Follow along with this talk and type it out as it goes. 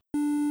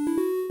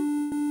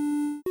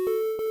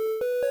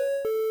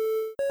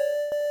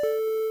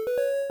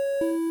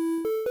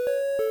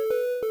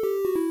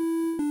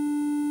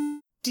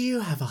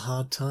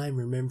hard time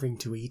remembering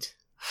to eat?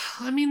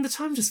 I mean, the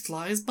time just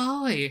flies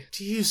by.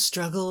 Do you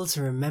struggle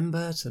to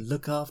remember to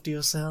look after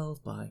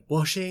yourself by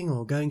washing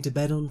or going to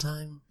bed on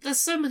time? There's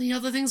so many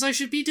other things I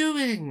should be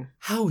doing.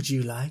 How would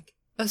you like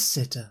a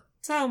sitter?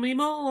 Tell me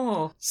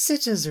more.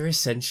 Sitters are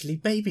essentially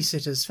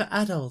babysitters for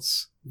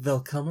adults.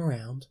 They'll come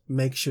around,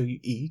 make sure you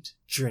eat,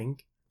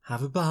 drink,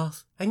 have a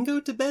bath, and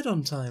go to bed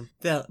on time.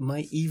 There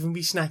might even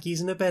be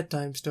snackies and a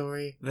bedtime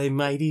story. They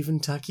might even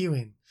tuck you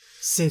in.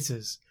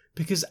 Sitters.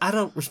 Because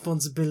adult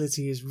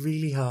responsibility is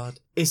really hard,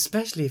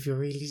 especially if you're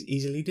really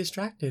easily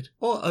distracted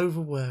or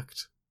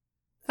overworked.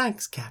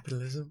 Thanks,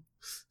 capitalism.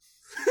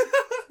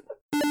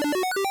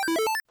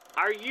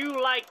 Are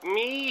you like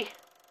me?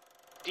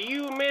 Do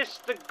you miss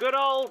the good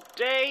old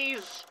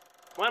days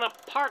when a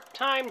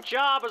part-time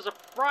job as a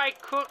fry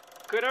cook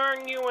could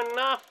earn you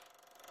enough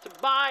to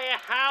buy a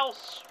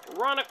house,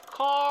 run a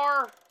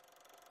car?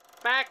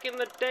 Back in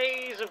the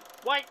days of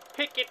white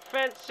picket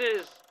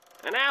fences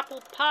and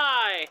apple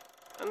pie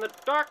and the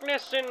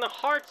darkness in the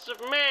hearts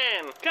of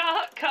man.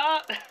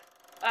 Cut.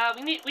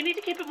 We need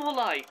to keep it more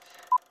light.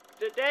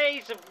 The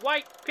days of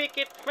white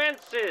picket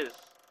fences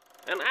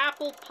and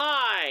apple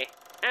pie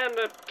and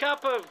a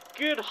cup of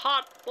good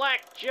hot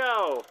black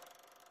Joe.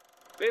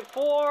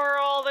 Before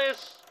all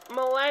this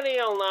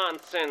millennial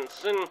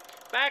nonsense, and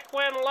back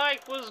when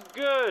life was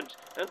good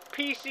and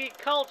PC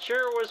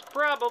culture was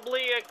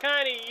probably a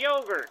kind of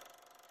yogurt.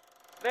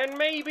 Then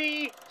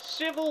maybe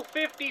Civil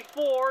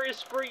 54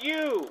 is for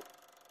you.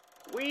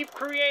 We've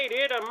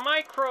created a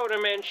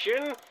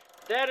micro-dimension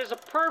that is a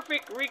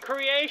perfect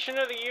recreation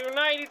of the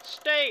United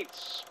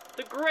States.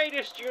 The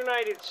greatest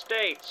United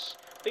States.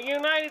 The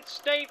United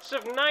States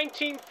of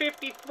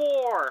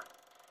 1954.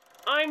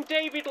 I'm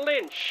David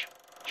Lynch.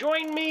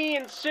 Join me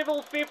in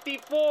Civil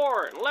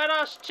 54 and let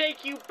us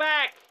take you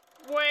back,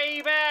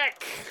 way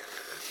back.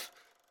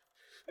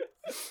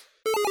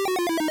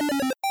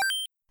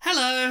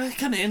 Hello,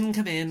 come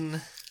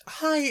in.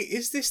 Hi,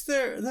 is this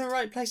the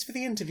right place for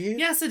the interview?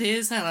 Yes, it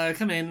is. Hello,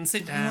 come in,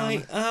 sit down.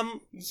 Right,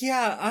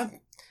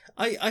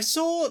 I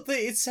saw that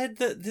it said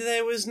that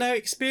there was no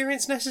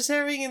experience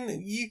necessary and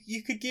that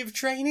you could give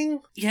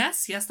training.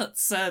 Yes,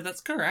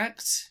 that's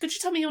correct. Could you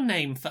tell me your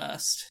name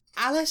first?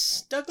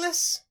 Alice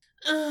Douglas?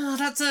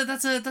 That's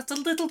a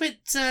little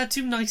bit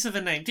too nice of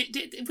a name.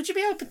 Would you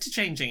be open to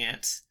changing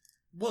it?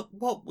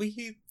 What were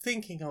you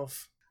thinking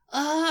of?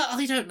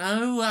 I don't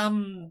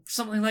know.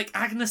 Something like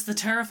Agnes the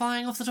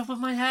Terrifying off the top of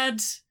my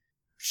head.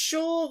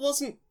 Sure,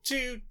 wasn't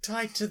too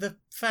tied to the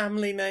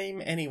family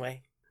name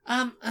anyway.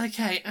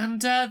 Okay, and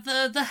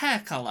the hair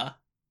colour?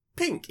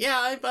 Pink,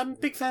 yeah, I'm a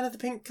big fan of the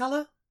pink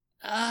colour.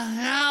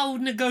 How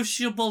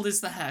negotiable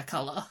is the hair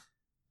colour?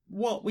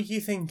 What were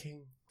you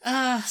thinking?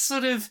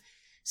 Sort of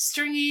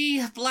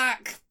stringy,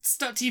 black,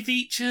 stuck to your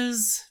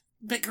features,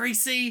 bit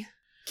greasy.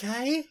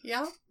 Okay,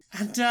 yeah.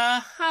 And,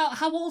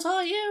 how old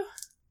are you?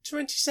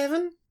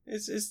 27?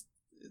 Is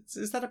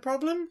that a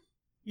problem?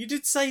 You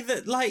did say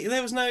that, like,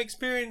 there was no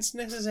experience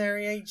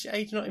necessary, age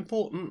not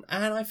important,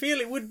 and I feel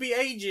it would be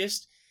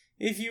ageist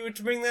if you were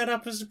to bring that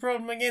up as a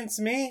problem against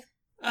me.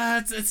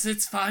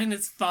 It's fine.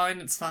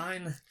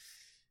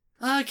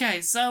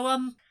 Okay, so,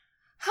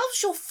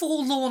 how's your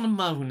forlorn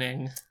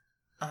moaning?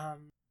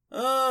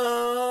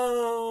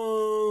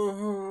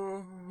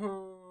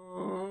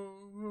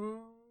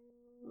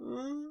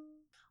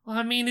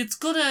 I mean, it's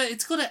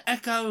gotta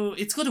echo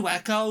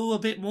a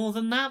bit more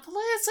than that, but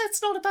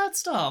it's not a bad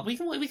start. We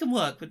can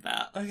work with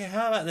that. Okay,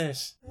 how about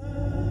this?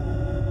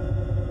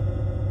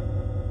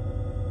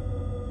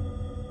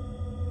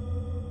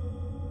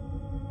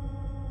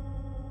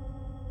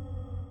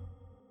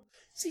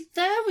 See,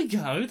 there we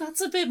go. That's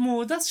a bit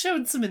more. That's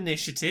showing some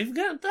initiative.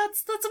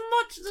 That's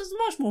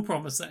much more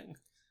promising.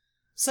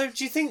 So,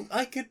 do you think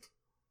I could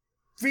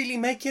really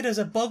make it as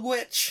a bug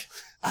witch?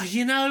 I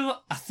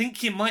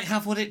think you might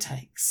have what it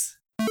takes.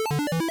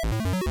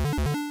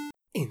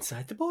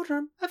 Inside the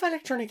boardroom of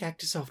Electronic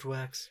Actor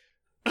Softworks.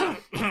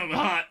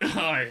 Hi.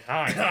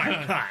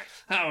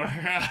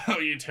 How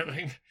are you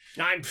doing?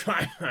 I'm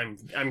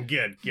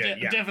good.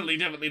 Yeah. Definitely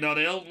not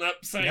ill.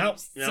 Nope.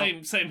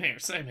 Same here.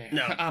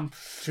 No.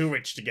 Too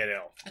rich to get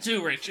ill.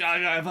 Too rich. I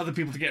have other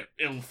people to get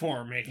ill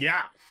for me.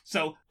 Yeah.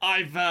 So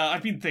I've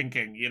been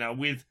thinking,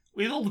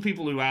 with all the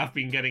people who have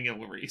been getting ill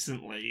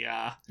recently,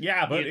 yeah,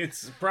 but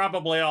it's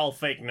probably all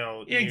fake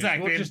news.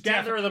 Exactly. We'll just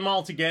gather them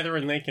all together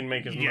and they can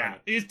make us money. Yeah,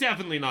 it's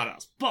definitely not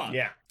us. But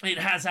yeah, it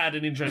has had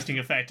an interesting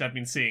effect I've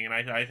been seeing, and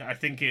I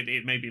think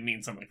it maybe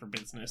means something for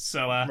business.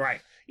 So,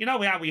 right. We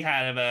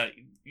have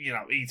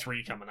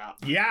E3 coming up.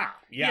 Yeah.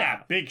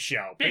 Big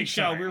show. Big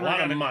show. We were a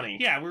lot of money.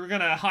 Yeah, we were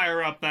going to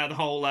hire up that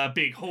whole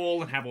big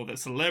hall and have all the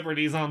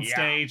celebrities on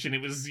stage, and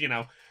it was,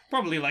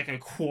 probably like a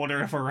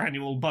quarter of our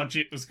annual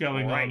budget was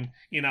going on,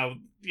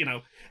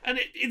 and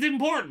it's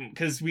important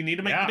because we need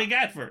to make the big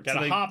advert.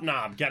 Gotta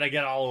hobnob, gotta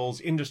get all those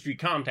industry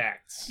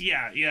contacts.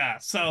 Yeah,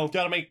 so...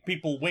 Gotta make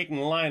people wait in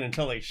line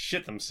until they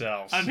shit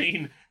themselves. I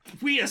mean,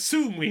 we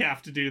assume we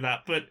have to do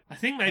that, but I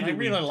think maybe I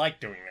really like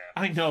doing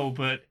that. I know,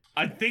 but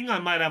I think I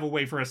might have a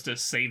way for us to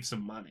save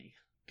some money.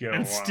 Go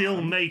and on.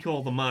 still make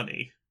all the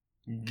money.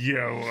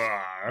 Go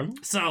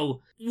on.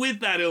 So, with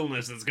that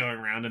illness that's going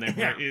around and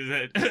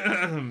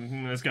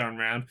everything, that's going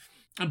around,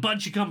 a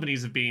bunch of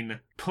companies have been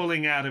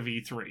pulling out of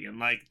E3,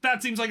 and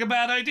that seems like a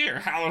bad idea.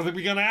 How are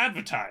we going to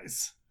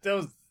advertise?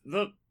 They're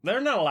not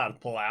allowed to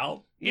pull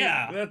out.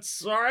 Yeah.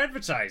 That's our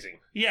advertising.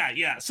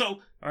 Yeah. So,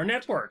 Our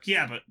network.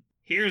 yeah, but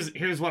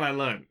here's what I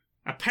learned.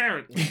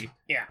 Apparently,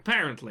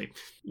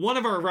 one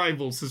of our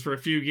rivals has for a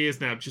few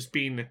years now just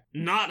been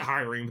not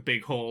hiring the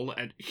big hole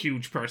at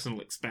huge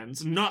personal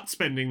expense, not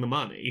spending the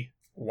money,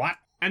 What?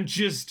 and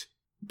just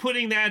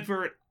putting the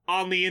advert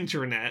on the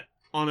internet,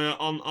 on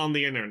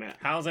the internet.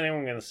 How's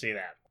anyone going to see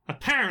that?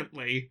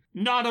 Apparently,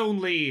 not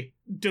only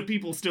do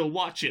people still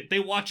watch it, they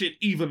watch it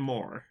even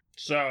more.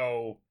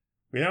 So,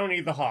 we don't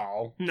need the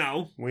hall.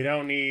 No. We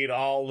don't need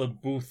all the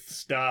booth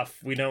stuff.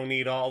 We don't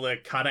need all the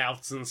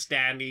cutouts and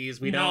standees.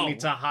 We don't No. need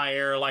to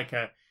hire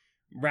a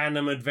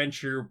random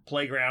adventure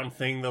playground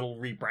thing that'll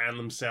rebrand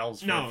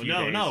themselves for a few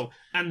days. No.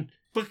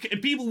 But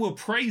people will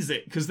praise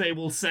it because they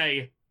will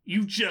say,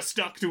 you just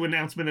stuck to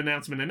announcement,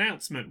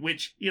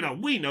 which,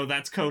 we know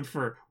that's code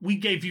for, we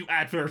gave you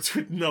adverts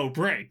with no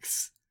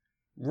breaks.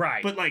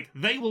 Right. But,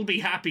 they will be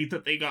happy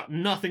that they got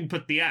nothing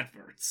but the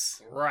adverts.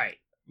 Right.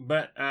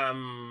 But,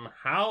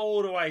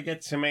 how do I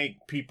get to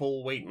make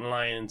people wait in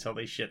line until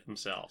they shit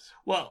themselves?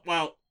 Well,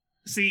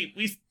 see,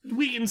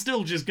 we can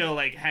still just go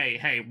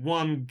hey,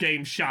 one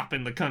game shop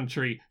in the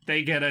country,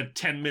 they get a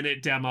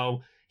 10-minute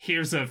demo,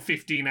 here's a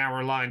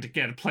 15-hour line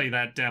to play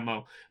that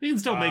demo. We can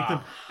still make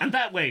them, and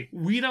that way,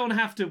 we don't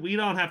have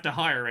to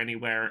hire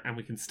anywhere, and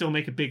we can still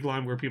make a big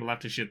line where people have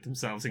to shit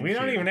themselves. We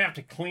don't even have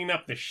to clean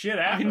up the shit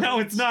I afterwards. know,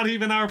 it's not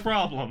even our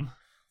problem.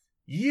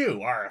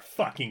 You are a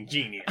fucking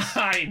genius.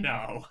 I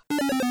know.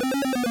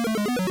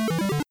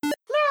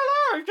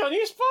 We've got a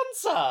new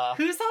sponsor!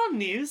 Who's our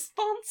new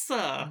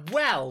sponsor?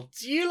 Well,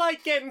 do you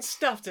like getting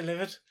stuff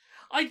delivered?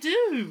 I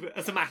do,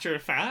 as a matter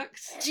of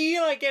fact. Do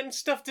you like getting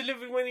stuff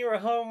delivered when you're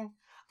at home?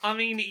 I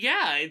mean,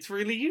 yeah, it's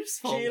really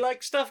useful. Do you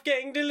like stuff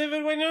getting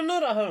delivered when you're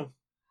not at home?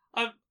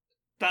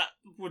 That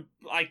would,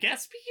 I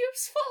guess, be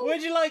useful.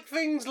 Would you like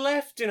things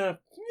left in a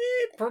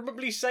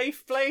probably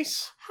safe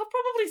place? How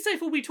probably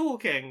safe are we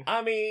talking?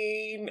 I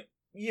mean,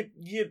 you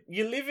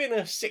live in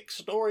a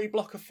 6-story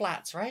block of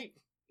flats, right?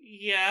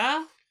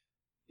 Yeah?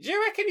 Do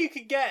you reckon you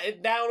could get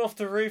it down off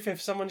the roof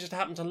if someone just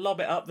happened to lob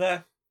it up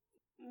there?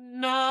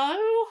 No?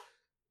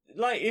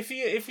 Like, if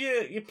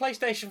your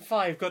PlayStation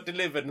 5 got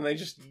delivered and they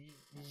just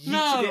yeeted it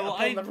No,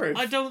 up on the roof.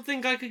 I don't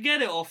think I could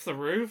get it off the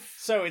roof.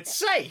 So it's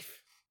safe!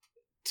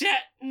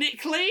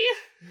 Technically?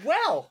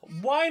 Well,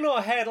 why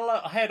not head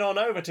on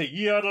over to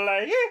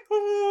Yodelay?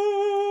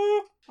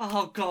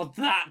 Oh god,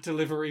 that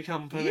delivery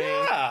company.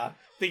 Yeah!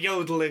 The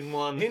yodeling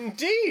one.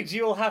 Indeed,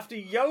 you'll have to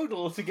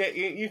yodel to get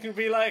you. You can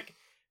be like,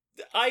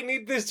 I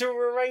need this to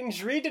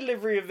arrange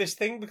redelivery of this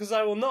thing because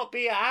I will not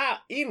be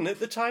in at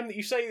the time that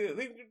you say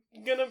that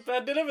you're going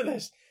to deliver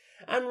this.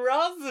 And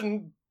rather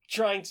than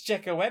trying to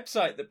check a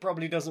website that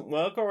probably doesn't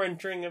work or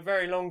entering a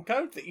very long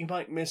code that you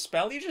might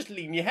misspell, you just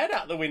lean your head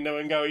out the window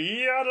and go,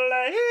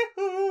 yodelay.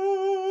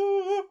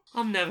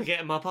 I'm never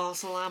getting my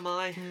parcel, am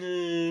I?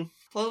 No.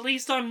 Well, at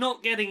least I'm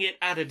not getting it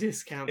at a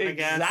discount, I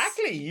guess.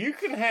 Exactly. You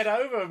can head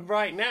over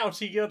right now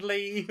to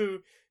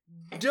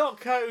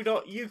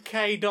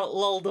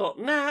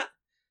yodelay.co.uk.lol.net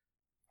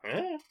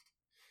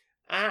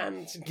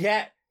and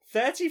get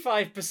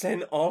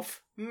 35%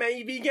 off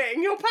maybe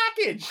getting your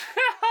package.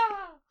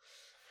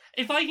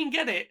 If I can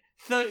get it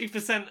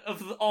 30%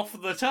 off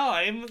the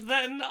time,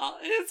 then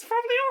it's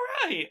probably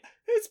alright.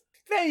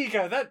 There you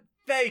go.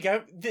 There you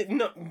go.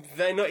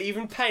 They're not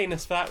even paying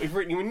us for that. We've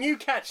written you a new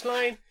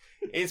catchline.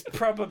 It's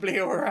probably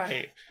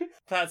alright.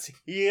 That's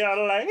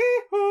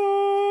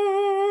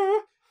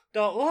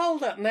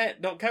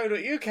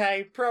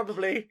yodelay.lol.net.co.uk,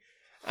 probably.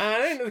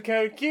 And enter the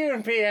code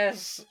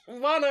QNPS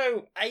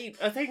 108,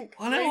 I think.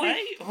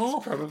 108? Oh.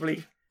 It's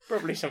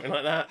probably something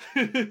like that.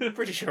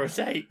 Pretty sure it's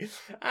 8.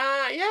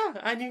 Yeah,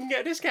 and you can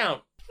get a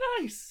discount.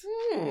 Nice.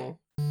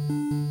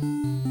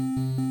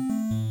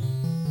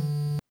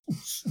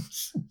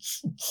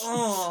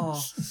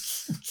 Oh,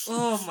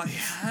 my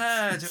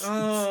head.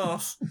 Oh,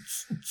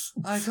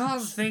 I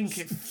can't think.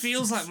 It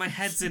feels like my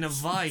head's in a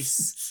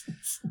vice.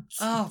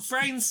 Oh,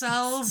 brain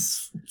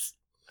cells.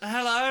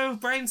 Hello,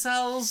 brain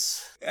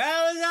cells.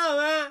 What's up,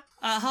 man?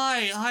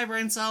 Hi,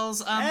 brain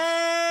cells.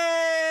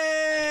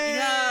 Hey!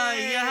 Yeah,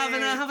 you're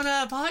having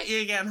a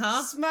party again,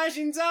 huh?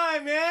 Smashing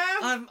time,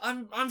 yeah?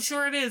 I'm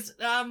sure it is.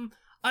 I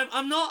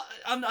don't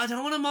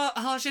want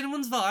to harsh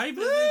anyone's vibe.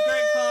 It's a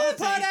great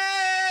party.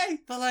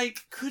 But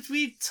could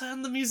we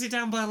turn the music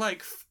down by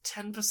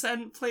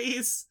 10%,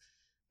 please?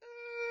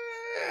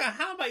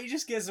 How about you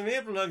just get some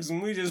earplugs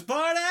and we just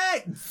party?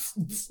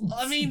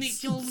 I mean,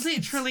 you're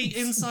literally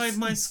inside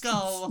my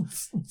skull.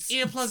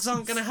 Earplugs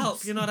aren't going to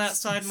help. You're not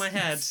outside my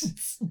head.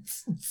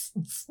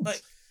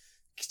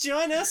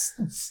 Join us.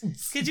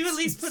 Could you at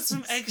least put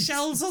some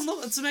eggshells on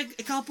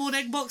cardboard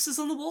egg boxes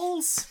on the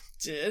walls?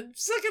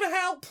 It's not gonna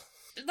help.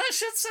 That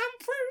should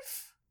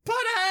soundproof.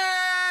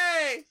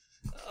 Party!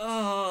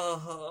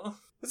 Oh.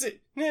 What's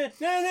it? No,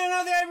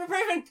 the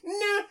ibuprofen!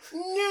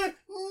 No!